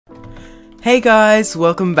Hey guys,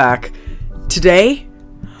 welcome back. Today,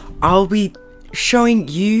 I'll be showing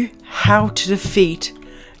you how to defeat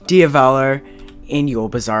Diavolo in your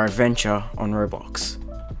bizarre adventure on Roblox.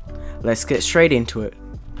 Let's get straight into it.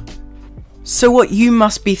 So what you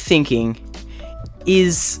must be thinking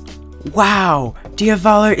is, wow,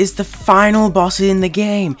 Diavolo is the final boss in the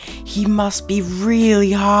game. He must be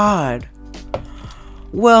really hard.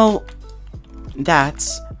 Well,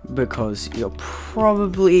 that's because you're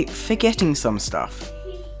probably forgetting some stuff.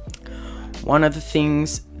 One of the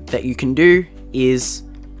things that you can do is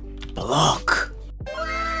block.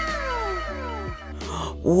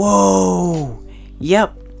 Whoa!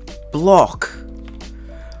 Yep, block.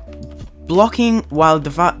 Blocking while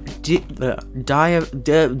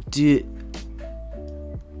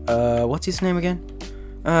what's his name again?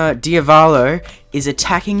 Diavolo is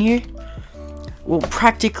attacking you. Well,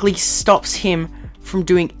 practically stops him from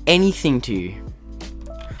doing anything to you.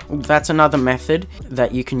 That's another method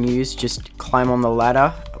that you can use. Just climb on the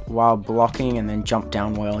ladder while blocking and then jump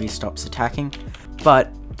down while he stops attacking. But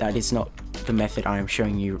that is not the method I am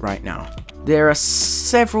showing you right now. There are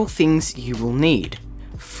several things you will need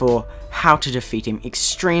for how to defeat him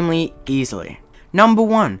extremely easily. Number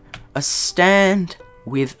one, a stand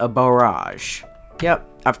with a barrage. Yep,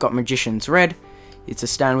 I've got Magician's Red. It's a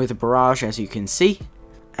stand with a barrage, as you can see.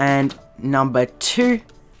 And number two,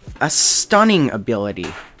 a stunning ability.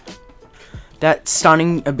 That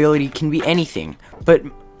stunning ability can be anything, but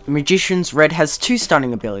Magician's Red has two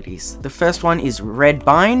stunning abilities. The first one is Red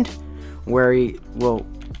Bind, where he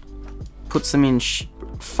puts them in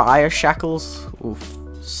fire shackles or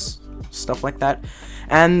stuff like that.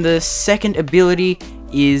 And the second ability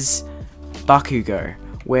is Bakugo,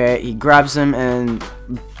 where he grabs them and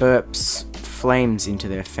burps flames into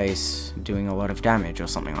their face, doing a lot of damage or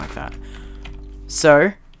something like that.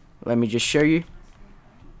 So, let me just show you.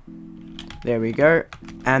 There we go.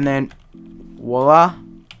 And then, voila.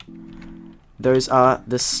 Those are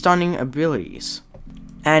the stunning abilities.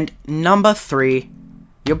 And number three,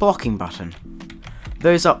 your blocking button.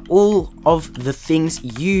 Those are all of the things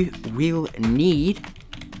you will need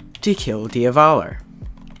to kill Diavolo.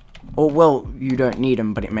 Or, well, you don't need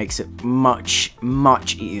them, but it makes it much,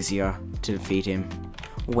 much easier to defeat him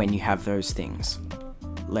when you have those things.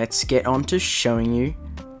 Let's get on to showing you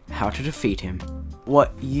how to defeat him.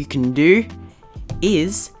 What you can do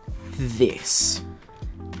is this.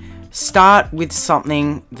 Start with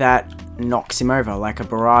something that knocks him over, like a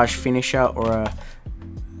barrage finisher or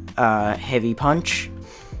a heavy punch,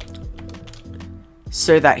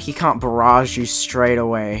 so that he can't barrage you straight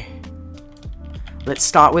away. Let's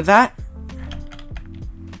start with that.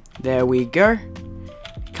 There we go.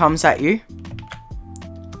 Comes at you.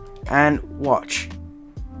 And watch.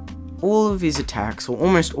 All of his attacks, or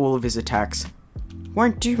almost all of his attacks,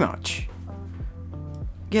 won't do much.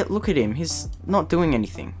 Yeah, look at him. He's not doing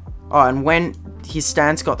anything. Oh, and when his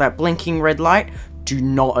stand's got that blinking red light, do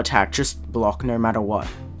not attack. Just block no matter what.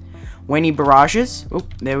 When he barrages, oh,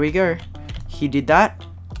 there we go. He did that.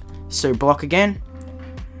 So block again.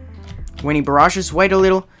 When he barrages, wait a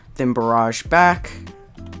little, then barrage back.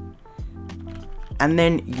 And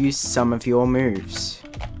then use some of your moves.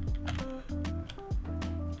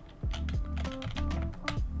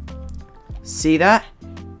 See that?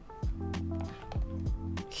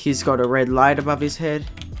 He's got a red light above his head.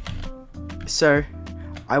 So,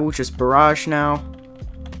 I will just barrage now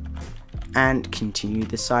and continue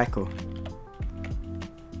the cycle.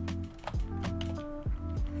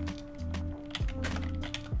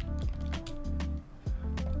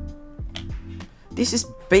 This is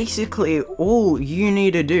basically all you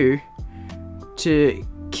need to do to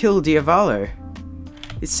kill Diavolo.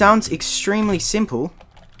 It sounds extremely simple,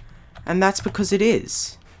 and that's because it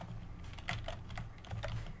is.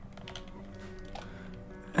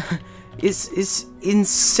 It's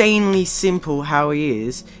insanely simple how he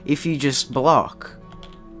is if you just block.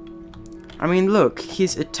 I mean, look,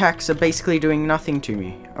 his attacks are basically doing nothing to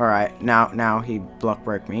me. Alright, now he block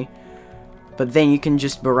broke me. But then you can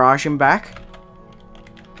just barrage him back.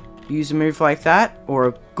 Use a move like that, or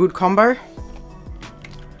a good combo.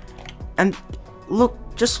 And look,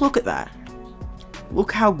 just look at that.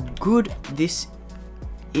 Look how good this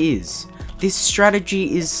is. This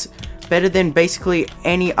strategy is better than basically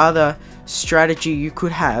any other strategy you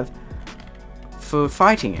could have for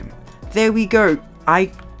fighting him. There we go. I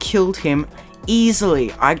killed him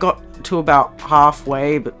easily. I got to about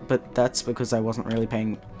halfway, but that's because I wasn't really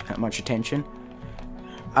paying that much attention.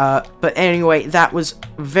 But anyway, that was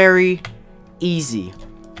very easy,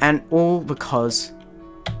 and all because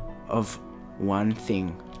of one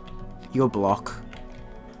thing: your block.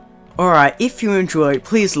 Alright, if you enjoyed,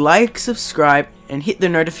 please like, subscribe, and hit the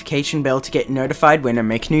notification bell to get notified when I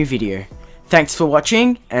make a new video. Thanks for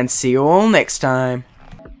watching, and see you all next time.